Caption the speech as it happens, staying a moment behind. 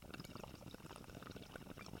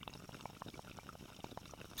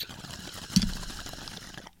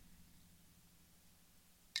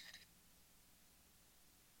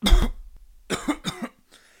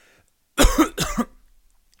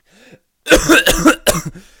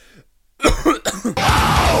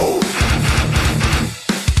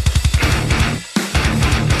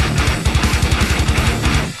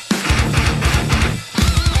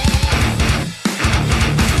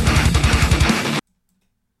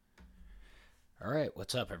Alright,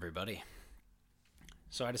 what's up, everybody?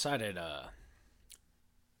 So I decided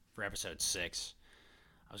for episode 6,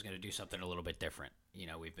 I was going to do something a little bit different. You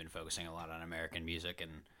know, we've been focusing a lot on American music,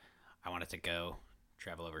 and I wanted to go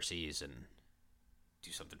travel overseas and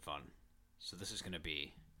do something fun. So this is going to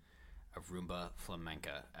be a rumba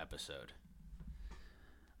flamenca episode.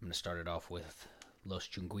 I'm going to start it off with Los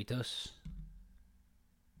Chunguitos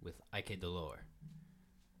with Ay Que Dolor.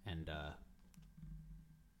 And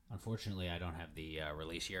unfortunately, I don't have the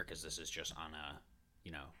release year because this is just on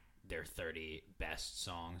their 30 best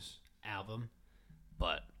songs album.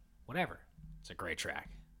 But whatever, it's a great track.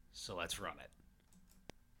 So let's run it.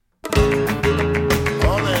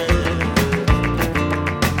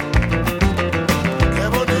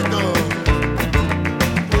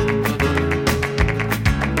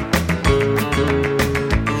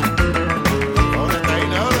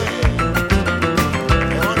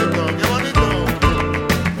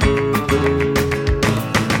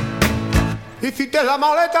 Hiciste la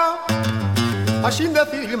maleta, así sin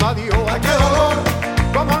decirme adiós. Ay, qué dolor,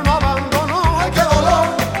 como él me abandonó. Ay, qué dolor,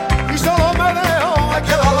 y solo me dejó. Ay,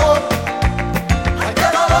 qué dolor, ay, qué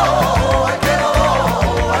dolor, ay, qué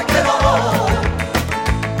dolor, ay, qué dolor,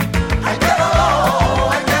 ay, qué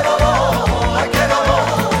dolor, ay, qué dolor, ay, qué dolor.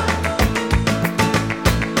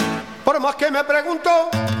 Por más que me pregunto,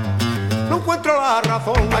 no encuentro la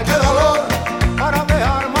razón. Ay, qué dolor, para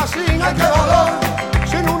dejarme así. Ay, qué dolor,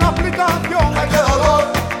 sin una aplicación. Ay, qué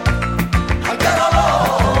dolor, ay, qué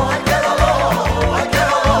dolor, ay, qué dolor, ay, qué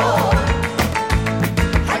dolor,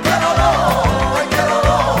 ay, qué dolor, ay, qué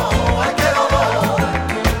dolor, ay, qué dolor.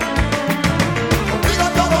 Contigo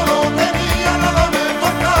todo lo tenía, nada me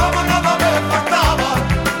faltaba, nada me faltaba.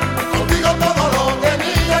 Contigo todo lo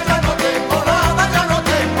tenía, ya no tengo nada, ya no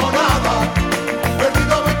tengo nada.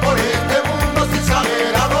 Perdido voy por este mundo sin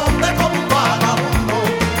saber a dónde, como un vagabundo.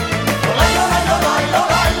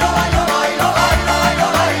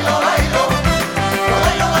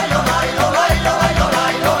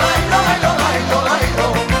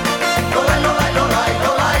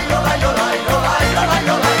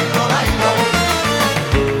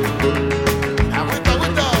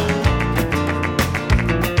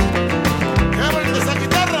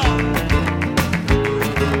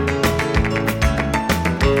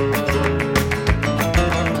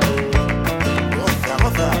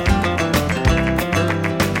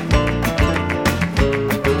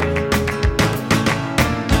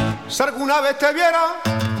 Si alguna vez te viera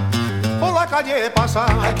por la calle pasar,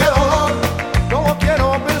 ay, qué dolor, no lo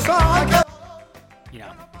quiero pensar. Ay, qué You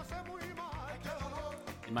know,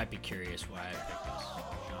 you might be curious why I picked this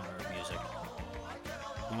genre of music.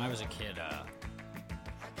 When I was a kid,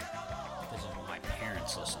 this is what my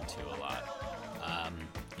parents listened to a lot.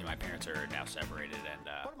 My parents are now separated, and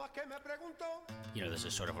this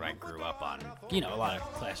is sort of what I grew up on. A lot of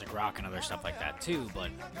classic rock and other stuff like that too. But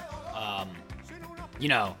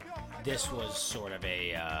this was sort of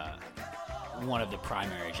one of the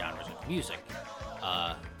primary genres of music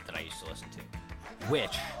that I used to listen to,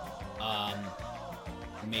 which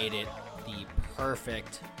made it the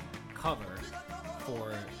perfect cover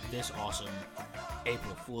for this awesome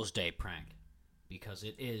April Fool's Day prank, because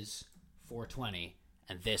it is 420,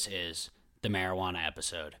 and this is the marijuana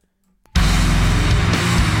episode.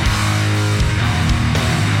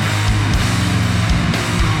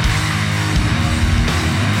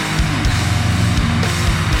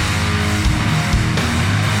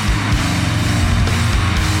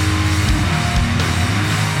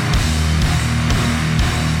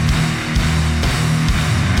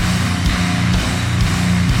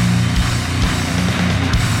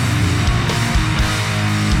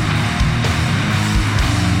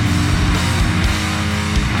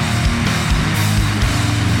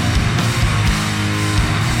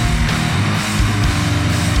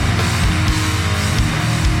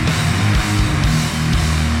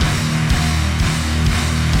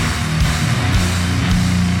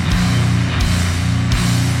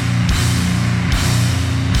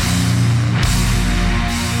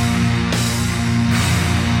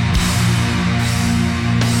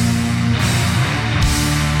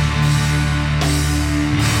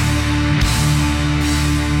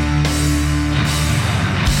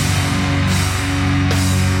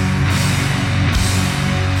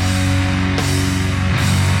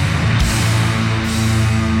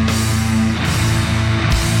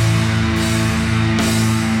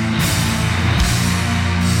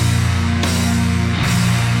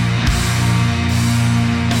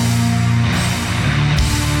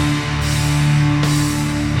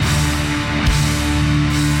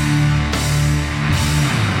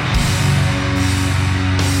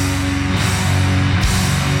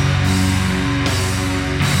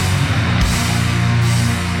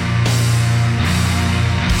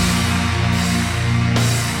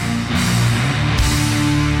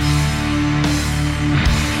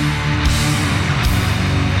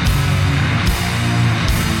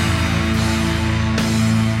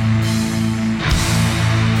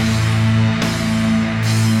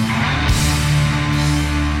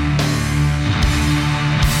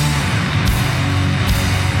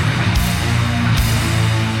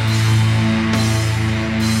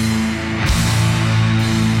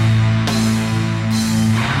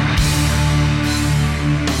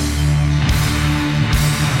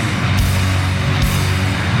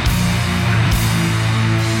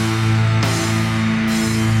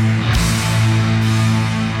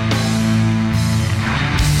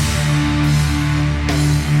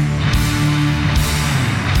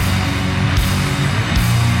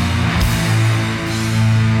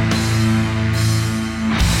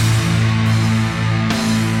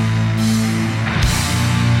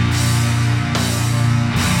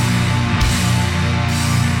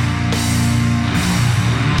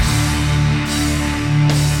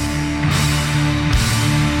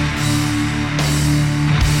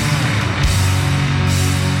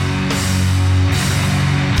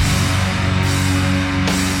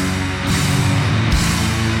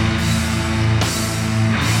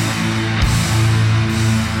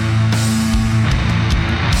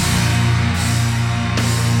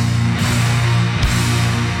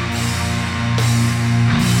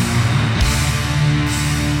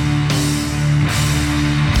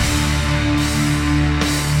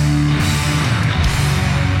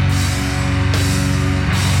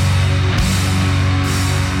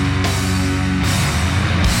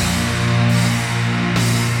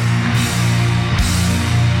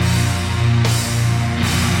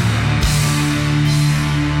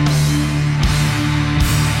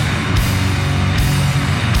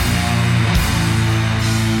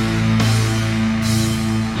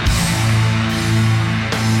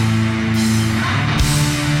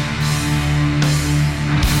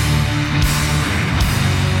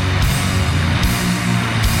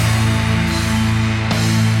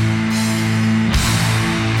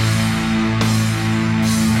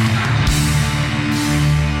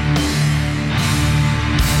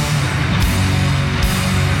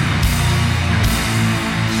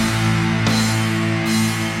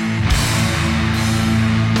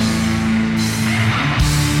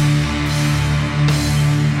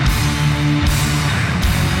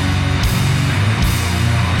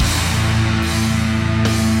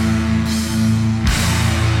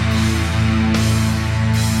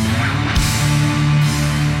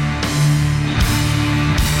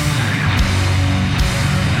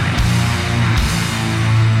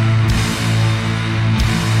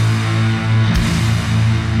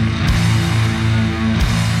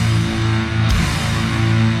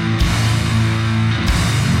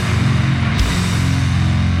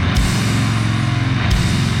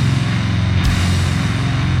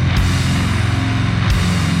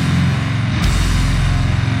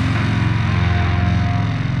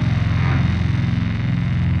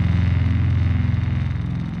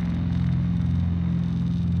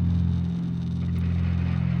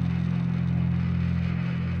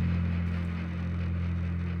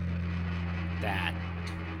 That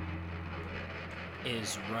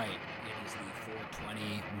is right. It is the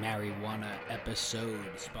 420 Marijuana episode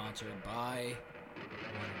sponsored by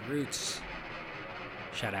One Roots.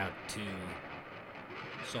 Shout out to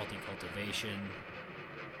Salty Cultivation.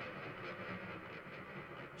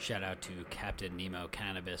 Shout out to Captain Nemo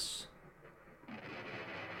Cannabis.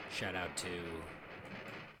 Shout out to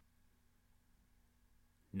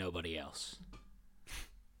nobody else.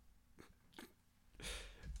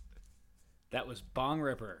 That was Bong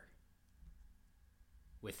Ripper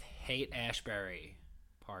with Hate Ashbury,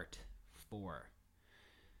 Part 4,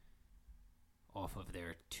 off of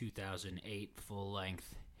their 2008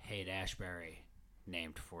 full-length Hate Ashbury,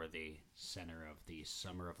 named for the center of the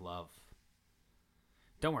Summer of Love.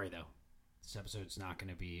 Don't worry, though. This episode's not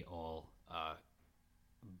going to be all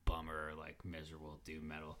bummer, like miserable doom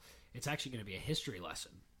metal. It's actually going to be a history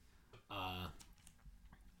lesson. A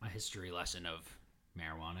history lesson of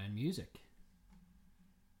marijuana and music.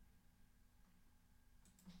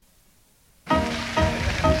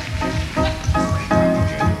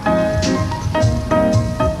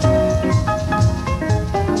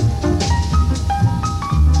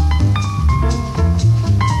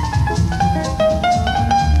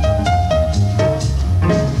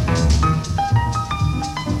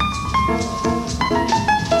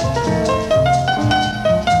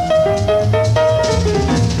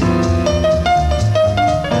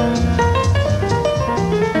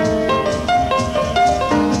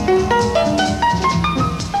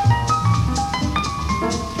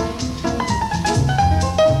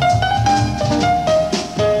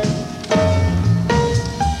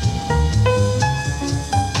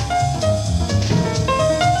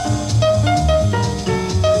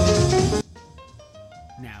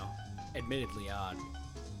 Now, admittedly odd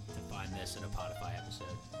to find this in a Podify episode,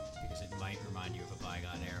 because it might remind you of a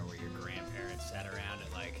bygone era where your grandparents sat around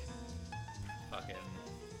at, like, fucking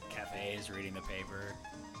cafes reading the paper,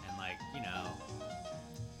 and, like, you know,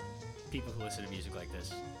 people who listen to music like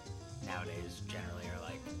this nowadays generally are,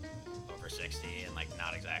 like, over 60 and, like,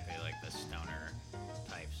 not exactly, like, the stoner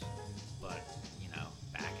types. But, you know,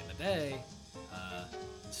 back in the day,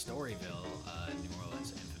 Storyville, New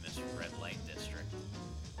Orleans' infamous red light district,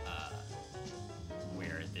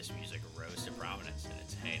 where this music rose to prominence in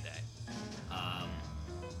its heyday.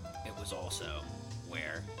 It was also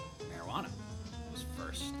where marijuana was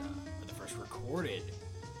first, or the first recorded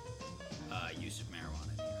use of marijuana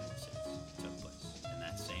in the United States took place in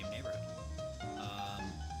that same neighborhood.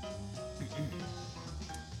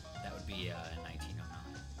 That would be in 1909.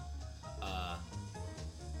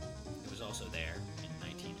 It was also there in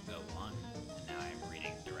 1901, and now I'm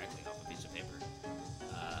reading directly off a piece of paper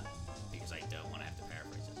because I don't want to have to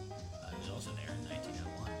paraphrase it. It was also there in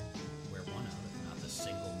 1901, where one of, if not the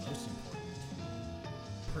single most important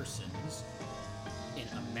persons in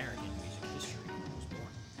American music history was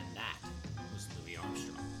born, and that was Louis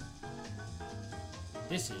Armstrong.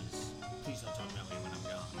 This is Please Don't Talk About Me When I'm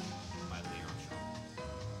Gone by Louis Armstrong.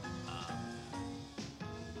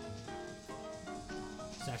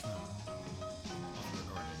 Satchmo, often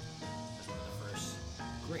regarded as one of the first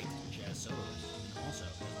great jazz soloists, and also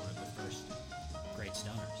as one of the first great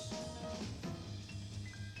stoners.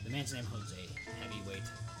 The man's name holds a heavyweight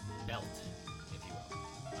belt, if you will.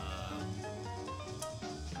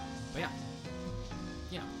 But yeah,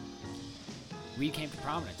 you know, weed came to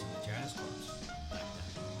prominence in the jazz clubs back then.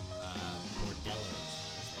 Bordellos,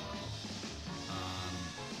 as they were called.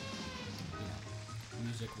 You know,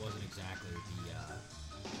 music wasn't exactly the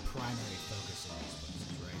primary focus in these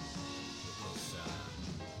places, right? It was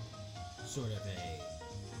sort of a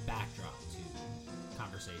backdrop to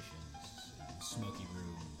conversations, and smoky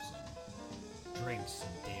rooms, and drinks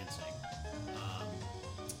and dancing.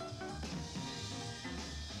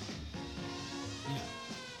 You know,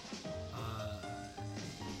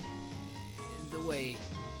 the way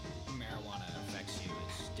marijuana affects you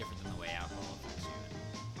is different than the way alcohol affects you.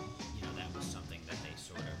 And, you know, that was something that they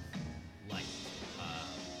sort of liked.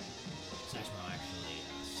 Satchmo actually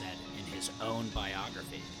said in his own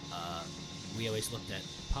biography, we always looked at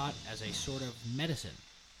pot as a sort of medicine,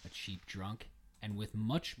 a cheap drunk, and with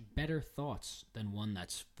much better thoughts than one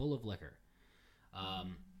that's full of liquor.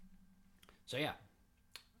 So yeah,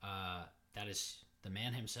 that is the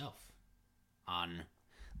man himself on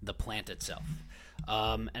the plant itself.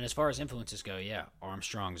 And as far as influences go, yeah,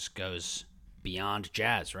 Armstrong's goes beyond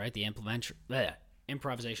jazz, right? The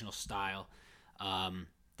improvisational style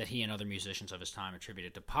that he and other musicians of his time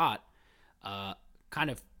attributed to pot kind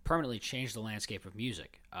of permanently changed the landscape of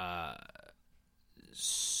music.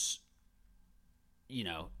 You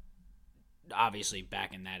know, obviously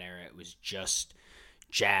back in that era, it was just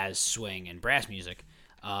jazz, swing, and brass music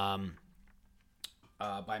by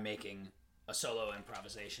making a solo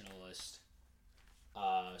improvisationalist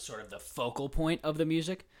sort of the focal point of the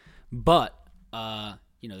music. But,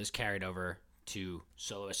 this carried over to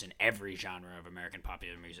soloists in every genre of American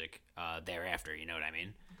popular music thereafter, you know what I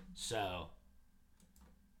mean? So...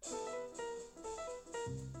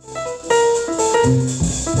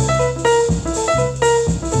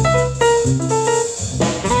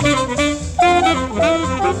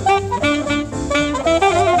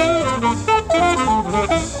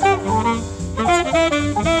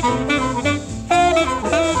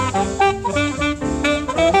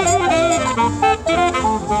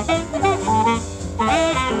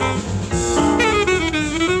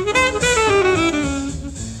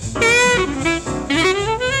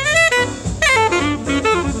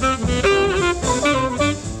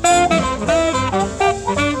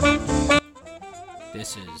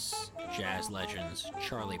 This is jazz legends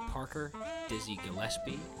Charlie Parker, Dizzy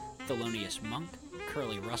Gillespie, Thelonious Monk,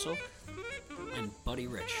 Curly Russell, and Buddy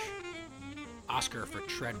Rich. Oscar for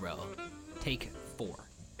Treadwell. Take 4.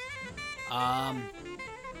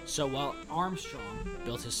 So while Armstrong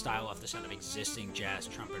built his style off the sound of existing jazz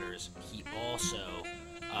trumpeters, he also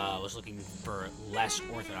was looking for less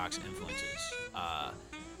orthodox influences,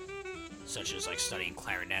 such as like studying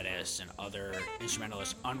clarinetists and other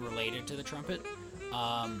instrumentalists unrelated to the trumpet.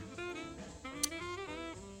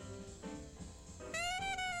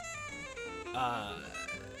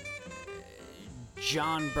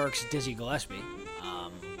 John Burke's Dizzy Gillespie,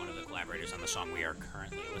 one of the collaborators on the song we are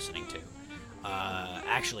currently listening to,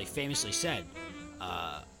 actually famously said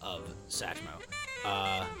of Satchmo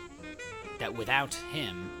that without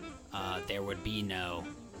him, there would be no...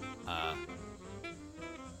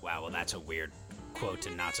 wow, well, that's a weird quote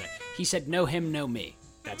to not say. He said, "No him, no me."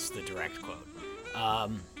 That's the direct quote.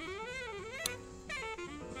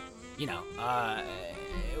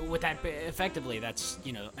 With that, effectively, that's,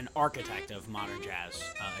 an architect of modern jazz,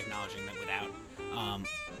 acknowledging that without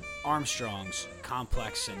Armstrong's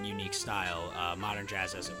complex and unique style, modern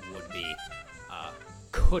jazz as it would be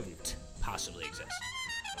couldn't possibly exist.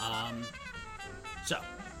 So,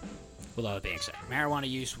 with all that being said, marijuana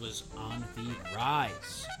use was on the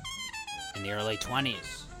rise in the early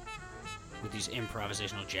 20s, with these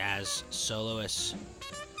improvisational jazz soloists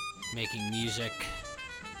making music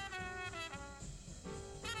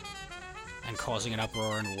and causing an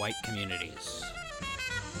uproar in white communities.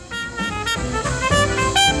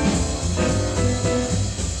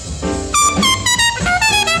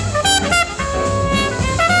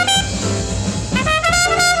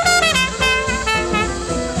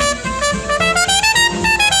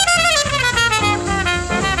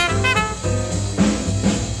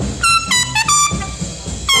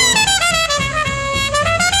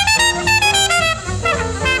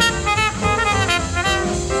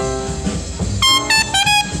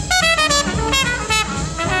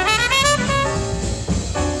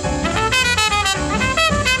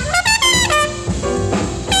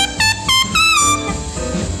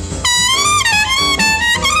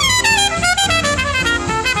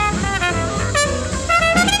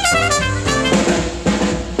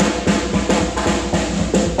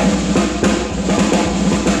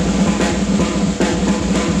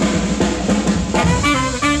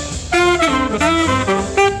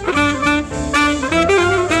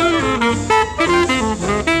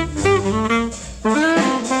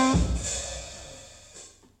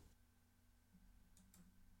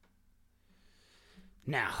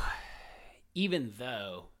 Now, even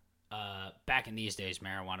though back in these days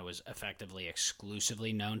marijuana was effectively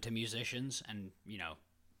exclusively known to musicians and,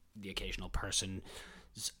 the occasional person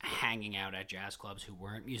hanging out at jazz clubs who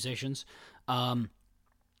weren't musicians,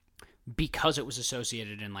 because it was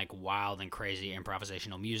associated in like wild and crazy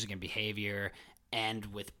improvisational music and behavior, and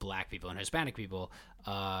with black people and Hispanic people,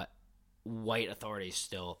 white authorities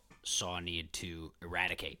still saw a need to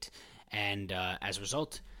eradicate. And as a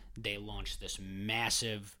result, they launched this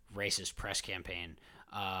massive racist press campaign,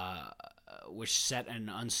 which set an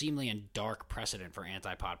unseemly and dark precedent for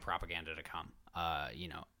anti-pod propaganda to come.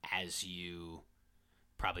 As you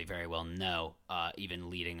probably very well know, even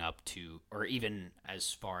leading up to, or even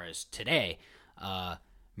as far as today,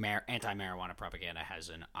 anti-marijuana propaganda has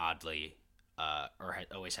an oddly,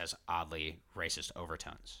 always has oddly racist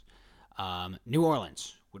overtones. New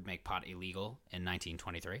Orleans would make pot illegal in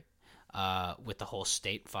 1923. With the whole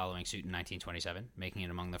state following suit in 1927, making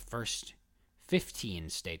it among the first 15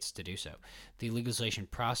 states to do so. The legalization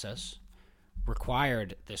process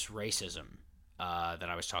required this racism that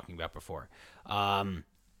I was talking about before,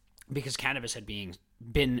 because cannabis had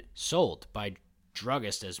been sold by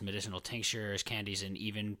druggist as medicinal tinctures, candies, and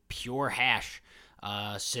even pure hash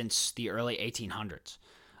since the early 1800s.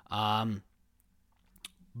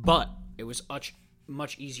 But it was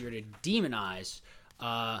much easier to demonize,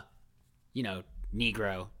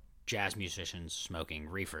 Negro jazz musicians smoking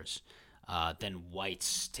reefers than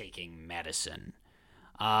whites taking medicine.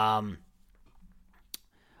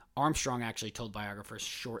 Armstrong actually told biographers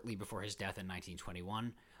shortly before his death in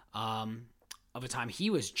 1921 of a time he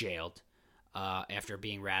was jailed after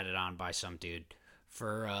being ratted on by some dude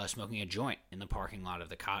for smoking a joint in the parking lot of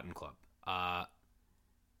the Cotton Club.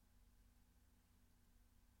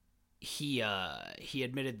 He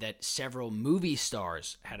admitted that several movie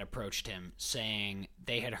stars had approached him saying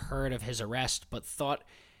they had heard of his arrest but thought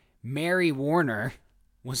Mary Warner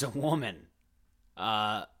was a woman,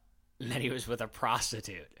 and that he was with a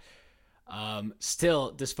prostitute.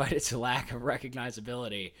 Still, despite its lack of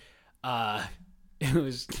recognizability, it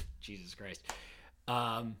was, Jesus Christ.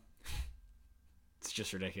 It's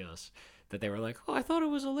just ridiculous that they were like, oh, I thought it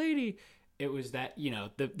was a lady. It was that,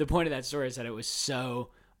 the point of that story is that it was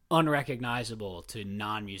so unrecognizable to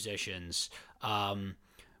non-musicians,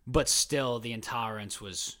 but still the intolerance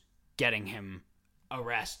was getting him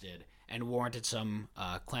arrested and warranted some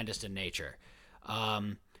clandestine nature.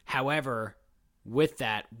 However, with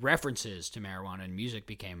that, references to marijuana in music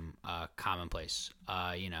became commonplace,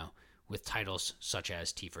 with titles such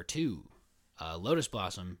as Tea for Two, Lotus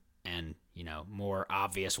Blossom, and, more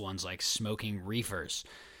obvious ones like Smoking Reefers,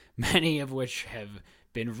 many of which have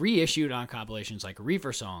been reissued on compilations like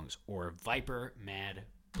Reefer Songs or Viper Mad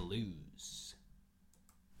Blues.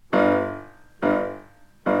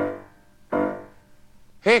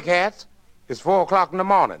 Hey, cats. It's 4 o'clock in the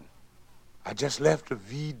morning. I just left the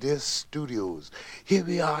V-Disc Studios. Here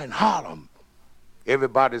we are in Harlem.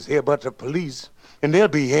 Everybody's here but the police, and they'll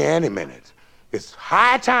be here any minute. It's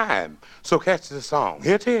high time, so catch the song.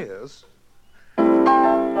 Here it is.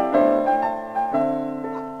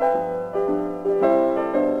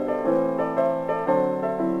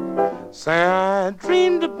 Say, I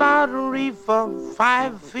dreamed about a reefer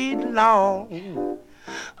 5 feet long,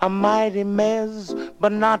 a mighty mess,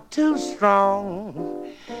 but not too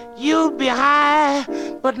strong. You'll be high,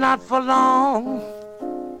 but not for long.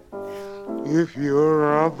 If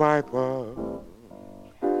you're a viper,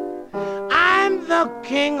 I'm the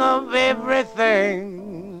king of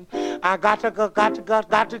everything. I got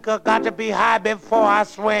to be high before I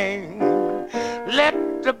swing.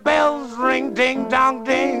 Let the bells ring, ding dong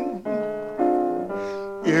ding.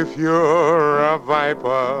 If you're a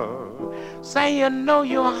viper, say you know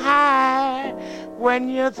you're high when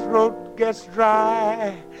your throat gets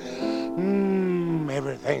dry.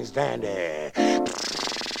 Everything's dandy.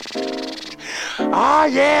 Ah,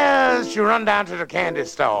 yes, you run down to the candy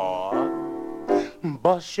store,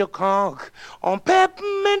 bust your conch on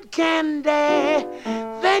peppermint candy,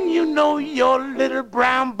 then you know your little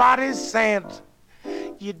brown body's sent.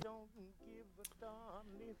 You don't give a darn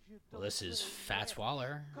if you don't. Well, this is Fats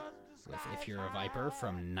Waller with If You're a Viper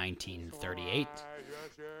from 1938.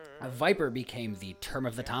 A viper became the term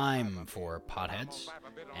of the time for potheads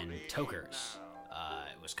and tokers.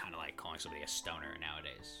 It was kind of like calling somebody a stoner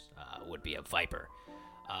nowadays would be a viper.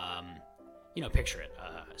 Picture it,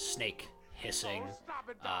 a snake hissing,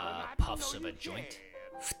 puffs of a joint.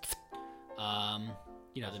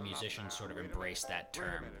 The musicians sort of embraced that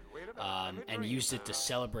term and used it to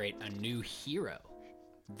celebrate a new hero,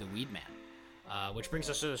 the Weed Man. Which brings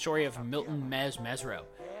us to the story of Milton Mez Mesro,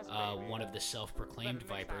 one of the self-proclaimed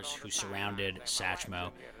vipers who surrounded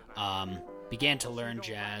Satchmo, began to learn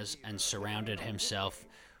jazz and surrounded himself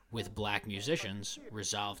with black musicians,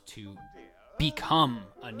 resolved to become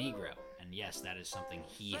a Negro. And yes, that is something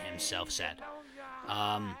he himself said.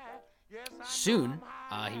 Soon,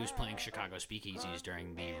 he was playing Chicago speakeasies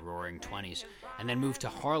during the Roaring '20s, and then moved to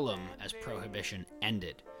Harlem as Prohibition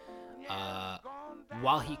ended.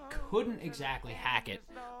 While he couldn't exactly hack it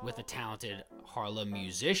with the talented Harlem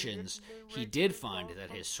musicians, he did find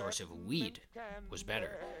that his source of weed was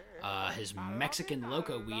better. His Mexican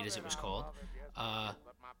Loco weed, as it was called,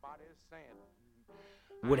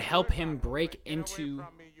 would help him break into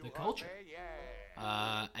the culture.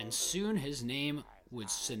 And soon his name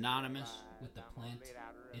was synonymous with the plant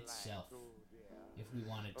itself. If we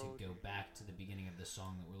wanted to go back to the beginning of the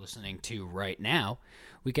song that we're listening to right now,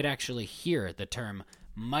 we could actually hear the term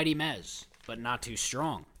Mighty Mez, but not too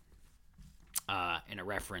strong, in a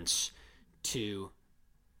reference to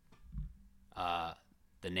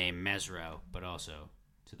the name Mesro, but also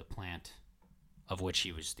to the plant of which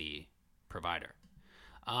he was the provider.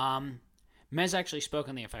 Mez actually spoke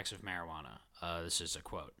on the effects of marijuana. This is a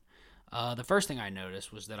quote. The first thing I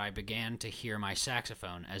noticed was that I began to hear my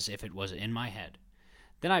saxophone as if it was in my head.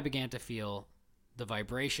 Then I began to feel the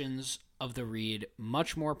vibrations of the reed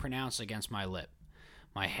much more pronounced against my lip.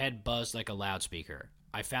 My head buzzed like a loudspeaker.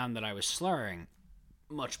 I found that I was slurring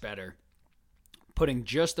much better, putting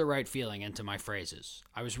just the right feeling into my phrases.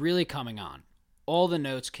 I was really coming on. All the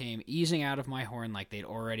notes came easing out of my horn like they'd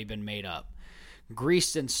already been made up,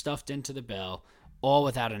 greased and stuffed into the bell, all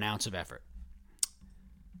without an ounce of effort.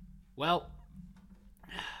 Well,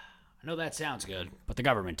 I know that sounds good, but the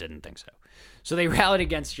government didn't think so. So they rallied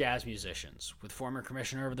against jazz musicians, with former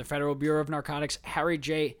Commissioner of the Federal Bureau of Narcotics Harry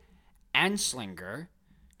J. Anslinger,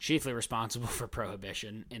 chiefly responsible for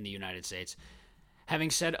prohibition in the United States, having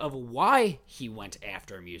said of why he went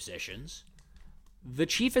after musicians, the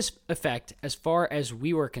chiefest effect, as far as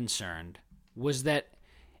we were concerned, was that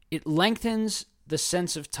it lengthens the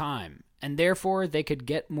sense of time, and therefore they could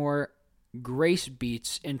get more grace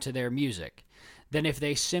beats into their music than if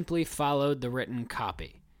they simply followed the written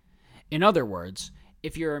copy. In other words,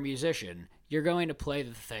 if you're a musician, you're going to play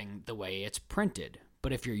the thing the way it's printed.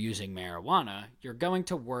 But if you're using marijuana, you're going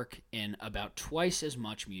to work in about twice as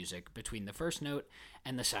much music between the first note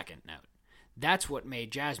and the second note. That's what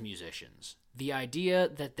made jazz musicians. The idea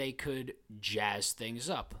that they could jazz things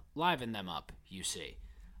up, liven them up, you see.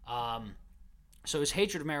 So his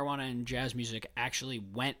hatred of marijuana and jazz music actually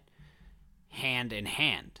went hand in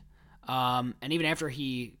hand. And even after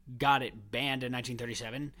he got it banned in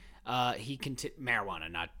 1937,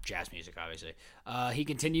 marijuana, not jazz music, obviously, he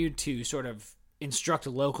continued to sort of instruct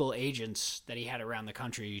local agents that he had around the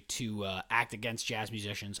country to act against jazz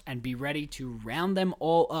musicians and be ready to round them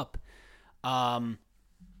all up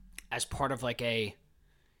as part of like a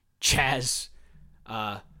jazz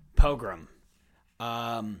pogrom.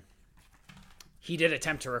 He did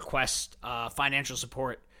attempt to request financial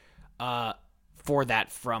support for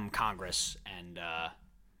that from Congress, and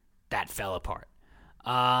that fell apart.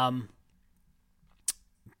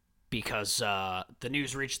 Because the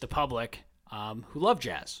news reached the public who loved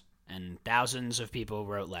jazz, and thousands of people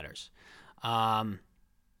wrote letters. Fun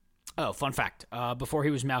fact. Before he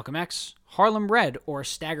was Malcolm X, Harlem Red, or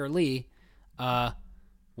Stagger Lee,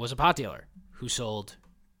 was a pot dealer who sold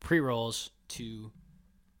pre-rolls to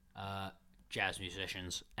jazz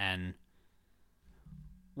musicians and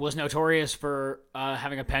was notorious for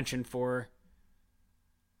having a penchant for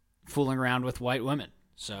fooling around with white women.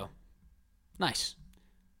 So, nice.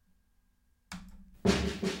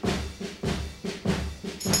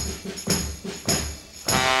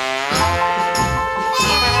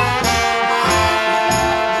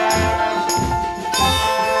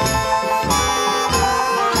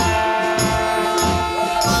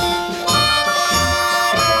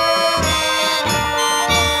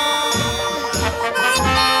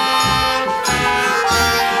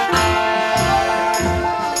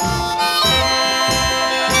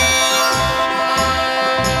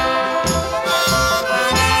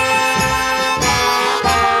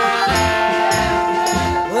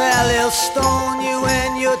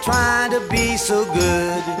 Trying to be so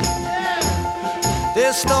good.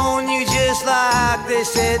 They'll stone you just like they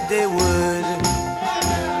said they would.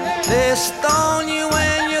 They'll stone you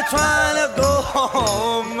when you're trying to go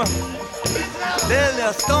home.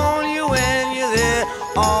 They'll stone you when you're there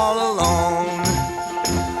all alone.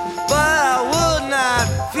 But I would not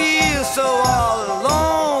feel so all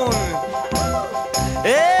alone.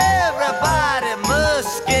 Everybody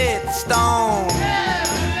must get stoned.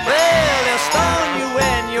 Well, they'll stone you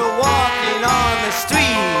when you're walking on the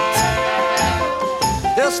street.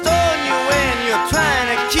 They'll stone you when you're trying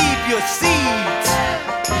to keep your seat.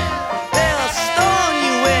 They'll stone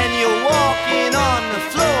you when you're walking on the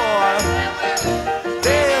floor.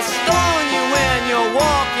 They'll stone you when you're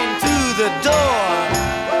walking through the door.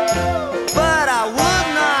 But I would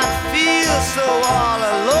not feel so all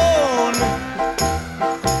alone.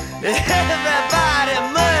 Everybody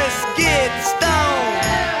must get stoned.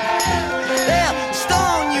 They'll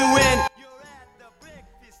stone you when you're at the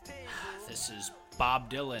breakfast table. This is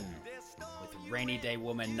Bob Dylan with Rainy Day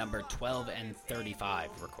Woman number 12 and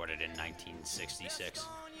 35, recorded in 1966.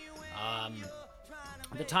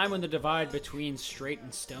 The time when the divide between straight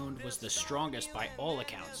and stoned was the strongest by all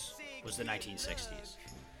accounts was the 1960s.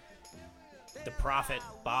 The prophet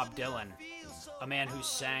Bob Dylan, a man who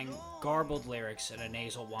sang garbled lyrics in a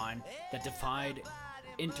nasal whine that defied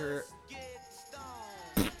Listen.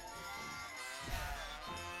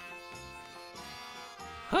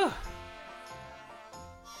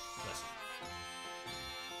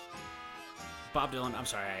 Bob Dylan, I'm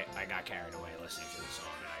sorry, I got carried away listening to the song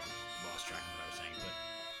and I lost track of what I was saying, but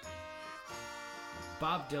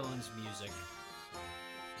Bob Dylan's music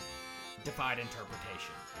defied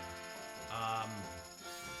interpretation.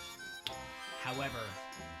 However,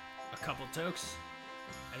 a couple tokes,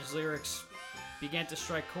 and his lyrics began to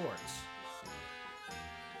strike chords.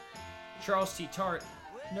 Charles T. Tart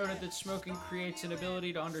noted that smoking creates an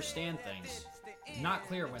ability to understand things, not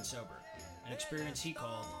clear when sober, an experience he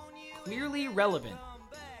called clearly relevant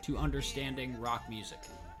to understanding rock music.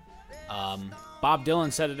 Bob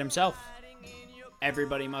Dylan said it himself.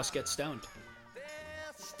 Everybody must get stoned.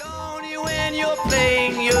 Stone you when you're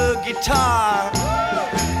playing your guitar.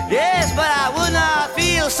 Yes, but I would not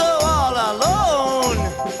feel so all alone.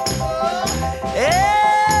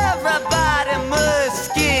 Everybody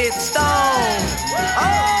must get stoned.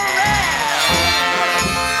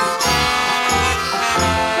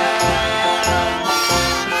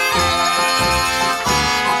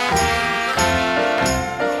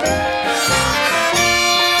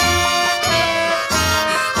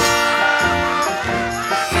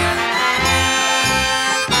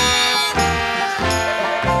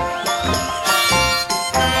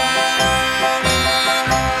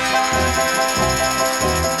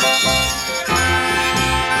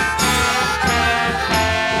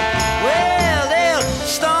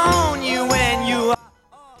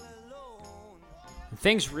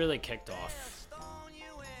 Things really kicked off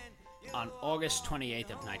on August 28th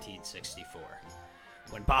of 1964,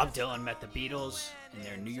 when Bob Dylan met the Beatles in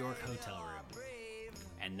their New York hotel room,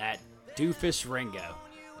 and that doofus Ringo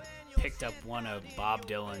picked up one of Bob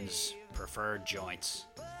Dylan's preferred joints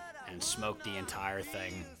and smoked the entire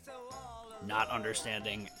thing, not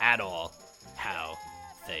understanding at all how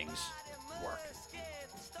things work.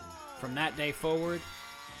 From that day forward,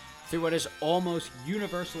 through what is almost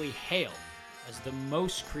universally hailed as the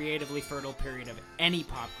most creatively fertile period of any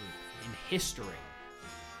pop group in history,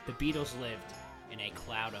 the Beatles lived in a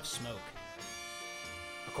cloud of smoke.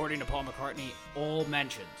 According to Paul McCartney, all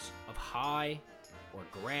mentions of high or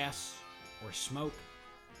grass or smoke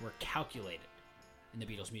were calculated in the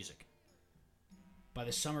Beatles' music. By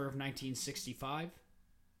the summer of 1965,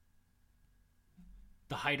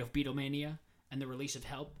 the height of Beatlemania and the release of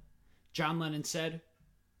Help, John Lennon said,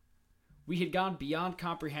 "We had gone beyond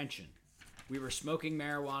comprehension. We were smoking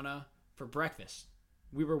marijuana for breakfast.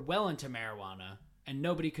 We were well into marijuana, and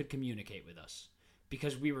nobody could communicate with us,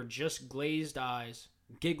 because we were just glazed eyes,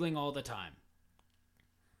 giggling all the time."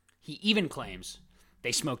 He even claims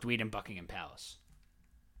they smoked weed in Buckingham Palace.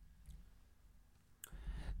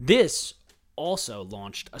 This also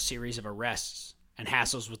launched a series of arrests and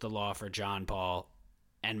hassles with the law for John Paul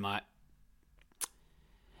and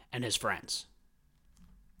his friends,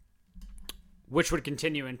 which would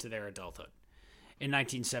continue into their adulthood. In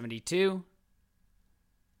 1972,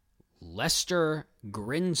 Lester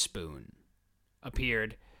Grinspoon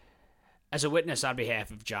appeared as a witness on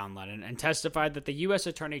behalf of John Lennon and testified that the U.S.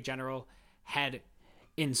 Attorney General had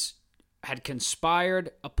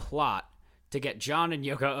conspired a plot to get John and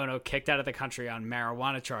Yoko Ono kicked out of the country on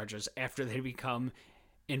marijuana charges after they'd become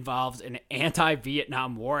involved in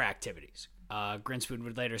anti-Vietnam War activities. Grinspoon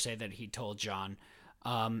would later say that he told John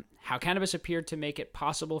how cannabis appeared to make it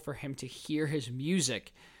possible for him to hear his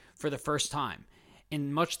music for the first time,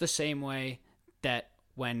 in much the same way that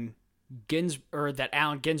when that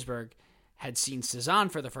Allen Ginsberg had seen Cezanne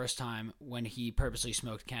for the first time when he purposely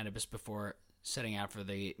smoked cannabis before setting out for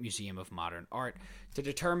the Museum of Modern Art to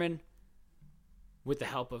determine, with the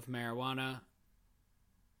help of marijuana,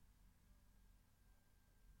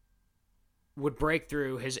 would break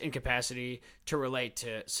through his incapacity to relate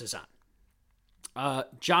to Cezanne.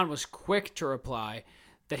 John was quick to reply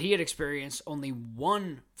that he had experienced only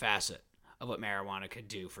one facet of what marijuana could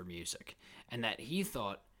do for music, and that he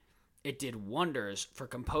thought it did wonders for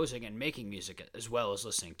composing and making music as well as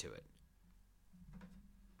listening to it.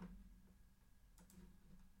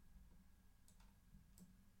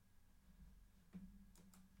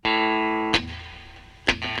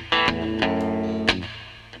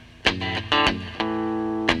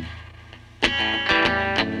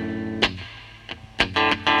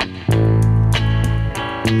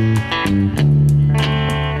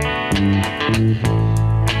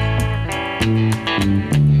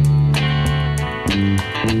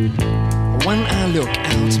 When I look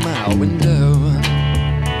out my window,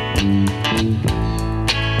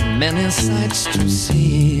 many sights to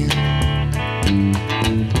see.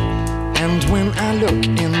 And when I look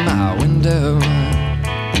in my window,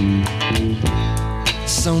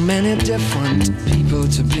 so many different people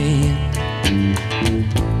to be,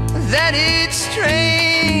 that it's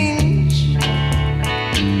strange,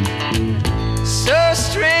 so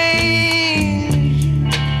strange.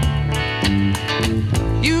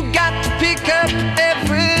 You got to pick up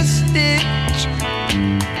every stitch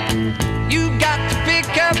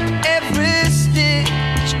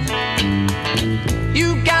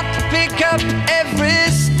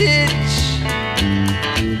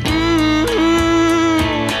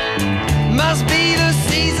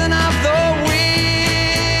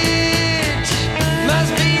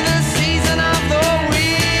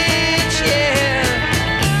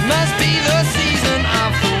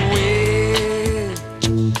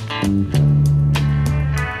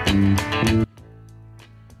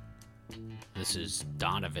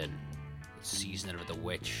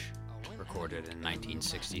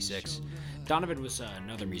 1966. Donovan was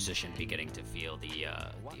another musician beginning to feel the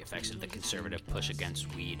effects of the conservative push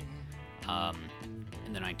against weed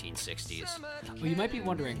in the 1960s. Well, you might be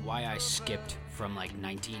wondering why I skipped from like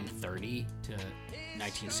 1930 to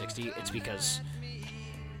 1960. It's because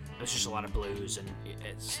there's just a lot of blues, and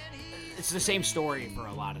it's the same story for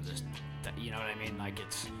a lot of this. You know what I mean? Like,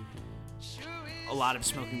 it's a lot of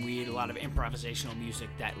smoking weed, a lot of improvisational music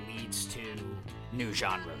that leads to new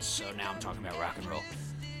genres. So now I'm talking about rock and roll.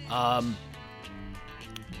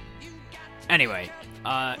 Anyway,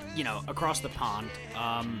 across the pond,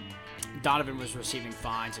 Donovan was receiving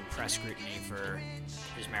fines and press scrutiny for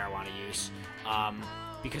his marijuana use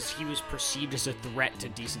because he was perceived as a threat to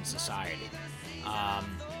decent society.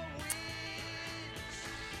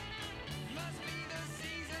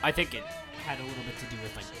 I think it had a little bit to do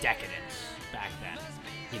with like decadence back then,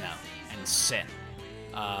 and sin.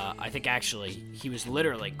 I think actually he was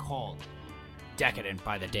literally called decadent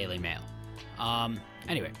by the Daily Mail.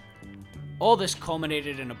 Anyway, all this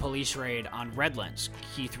culminated in a police raid on Redlands,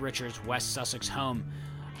 Keith Richards' West Sussex home,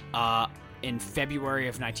 in February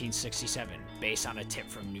of 1967, based on a tip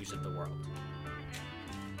from News of the World.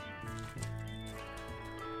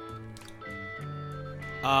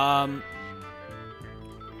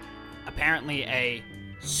 Apparently a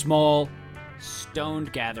small,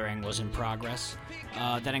 stoned gathering was in progress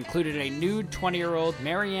that included a nude 20-year-old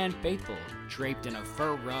Marianne Faithfull draped in a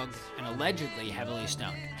fur rug and allegedly heavily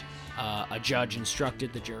stoned. A judge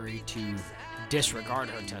instructed the jury to disregard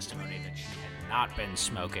her testimony that she had not been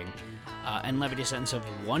smoking and levied a sentence of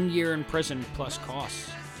 1 year in prison plus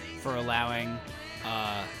costs for allowing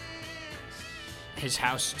his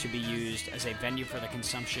house to be used as a venue for the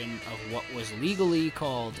consumption of what was legally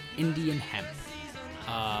called Indian hemp.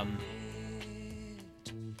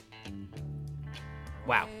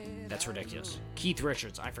 Wow, that's ridiculous. Keith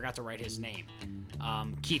Richards, I forgot to write his name.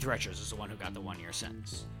 Keith Richards is the one who got the 1 year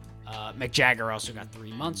sentence. Mick Jagger also got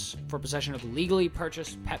 3 months for possession of legally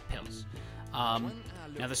purchased pet pills.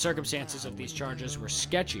 Now, the circumstances of these charges were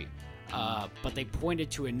sketchy, but they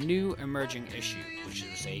pointed to a new emerging issue, which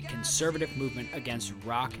is a conservative movement against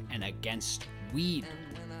rock and against weed.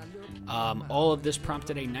 All of this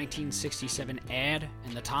prompted a 1967 ad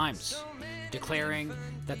in the Times, declaring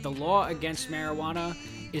that the law against marijuana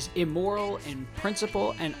is immoral in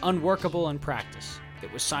principle and unworkable in practice.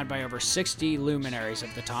 It was signed by over 60 luminaries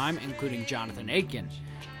of the time, including Jonathan Aitken,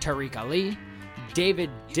 Tariq Ali, David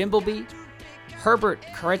Dimbleby, Herbert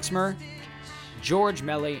Kritzmer, George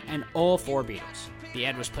Melly, and all 4 Beatles. The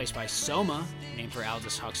ad was placed by Soma, named for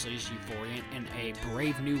Aldous Huxley's Euphoriant in a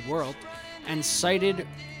Brave New World, and cited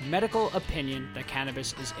medical opinion that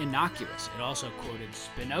cannabis is innocuous. It also quoted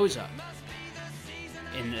Spinoza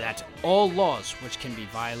in that all laws which can be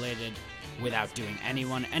violated without doing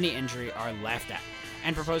anyone any injury are laughed at,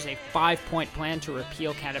 and proposed a 5-point plan to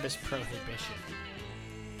repeal cannabis prohibition.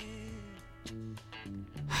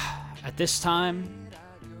 At this time,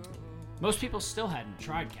 most people still hadn't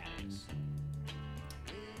tried cannabis.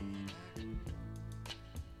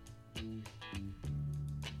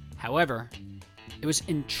 However, it was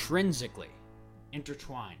intrinsically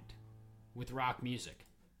intertwined with rock music.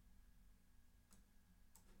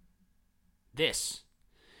 This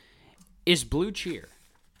is Blue Cheer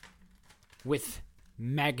with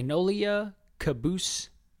Magnolia, Caboose,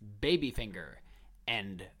 Babyfinger,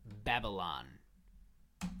 and Babylon.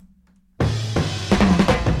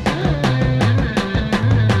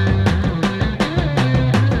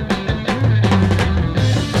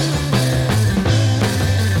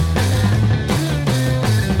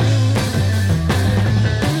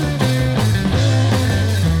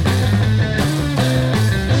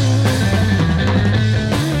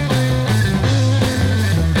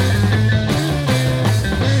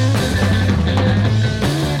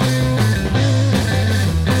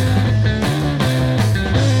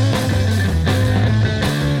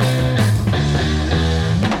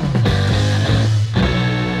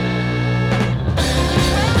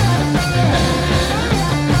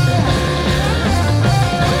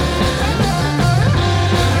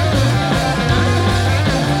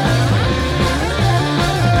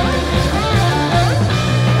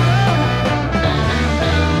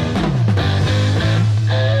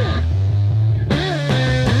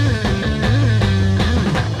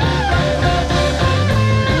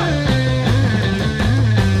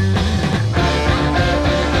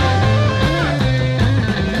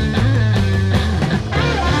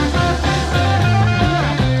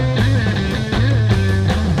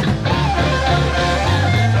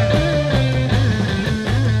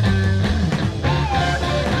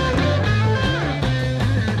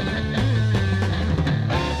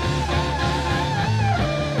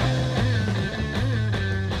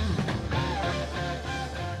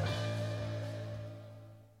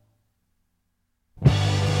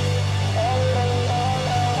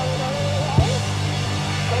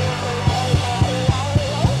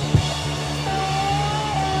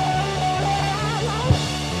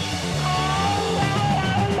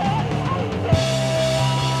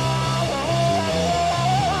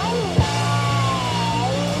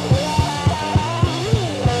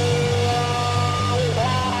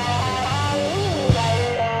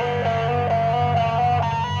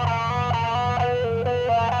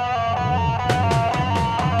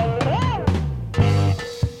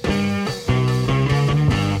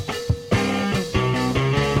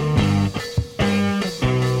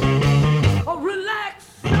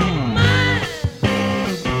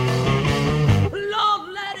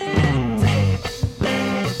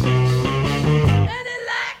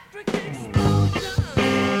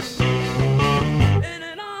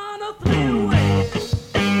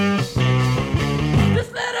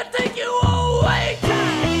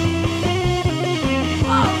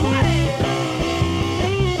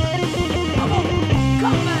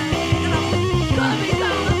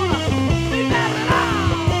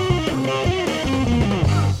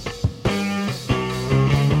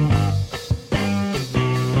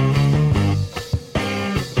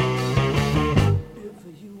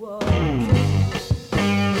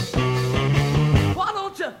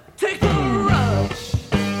 take a rush.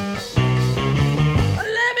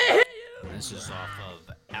 Let me hear you. This is off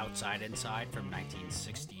of Outside Inside from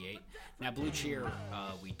 1968. Now, Blue Cheer,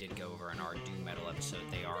 we did go over in our doom metal episode.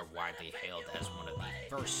 They are widely hailed as one of the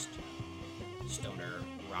first stoner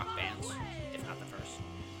rock bands, if not the first.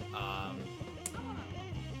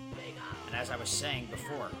 And as I was saying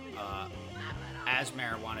before, as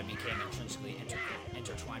marijuana became intrinsically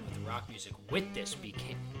intertwined with rock music, with this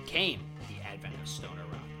came the advent of stoner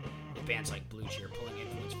rock, with bands like Blue Cheer pulling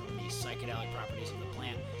influence from the psychedelic properties of the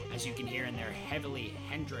plant, as you can hear in their heavily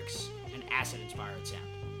Hendrix and acid-inspired sound.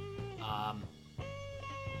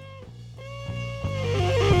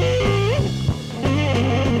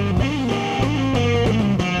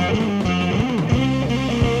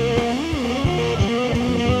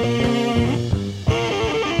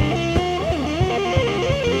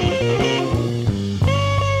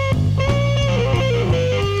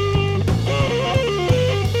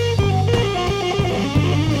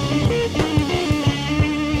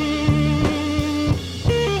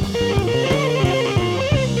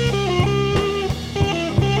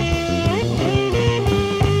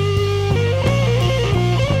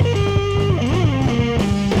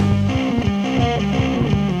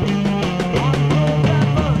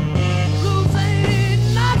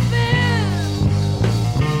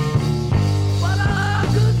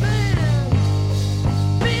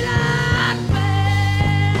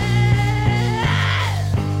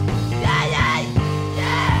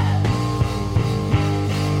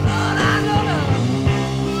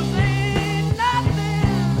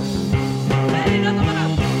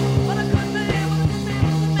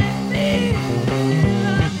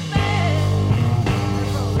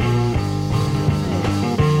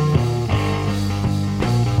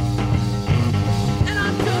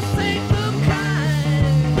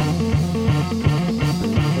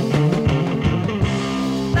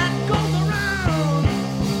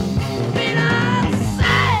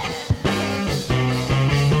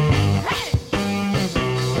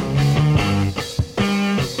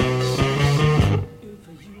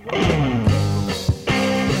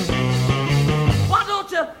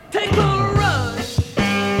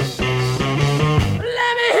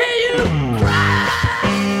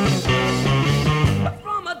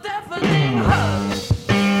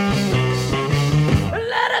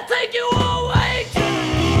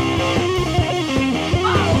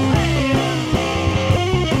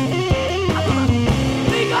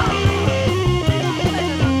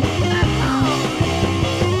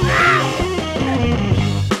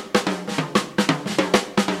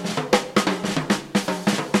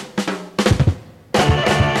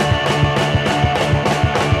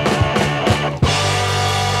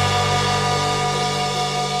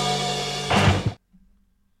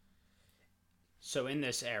 So in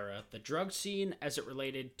this era, the drug scene as it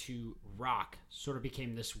related to rock sort of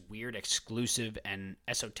became this weird, exclusive, and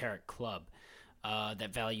esoteric club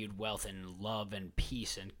that valued wealth and love and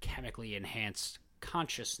peace and chemically enhanced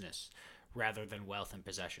consciousness rather than wealth and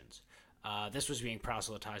possessions. This was being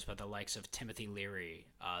proselytized by the likes of Timothy Leary,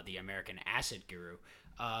 the American acid guru.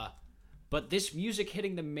 But this music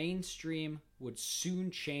hitting the mainstream would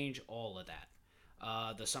soon change all of that.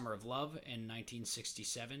 The Summer of Love in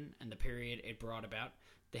 1967 and the period it brought about,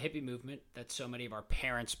 the hippie movement that so many of our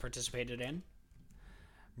parents participated in,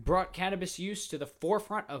 brought cannabis use to the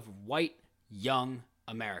forefront of white, young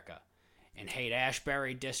America. In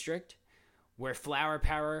Haight-Ashbury district, where flower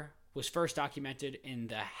power was first documented in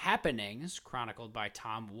the happenings chronicled by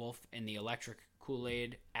Tom Wolfe in the Electric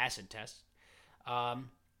Kool-Aid acid test.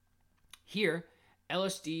 Here,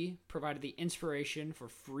 LSD provided the inspiration for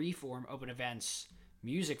free-form open events,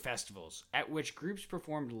 music festivals, at which groups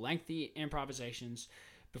performed lengthy improvisations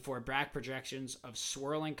before back projections of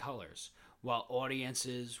swirling colors, while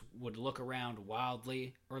audiences would look around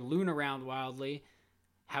wildly or loon around wildly.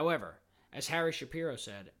 However, as Harry Shapiro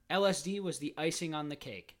said, LSD was the icing on the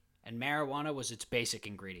cake, and marijuana was its basic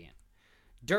ingredient.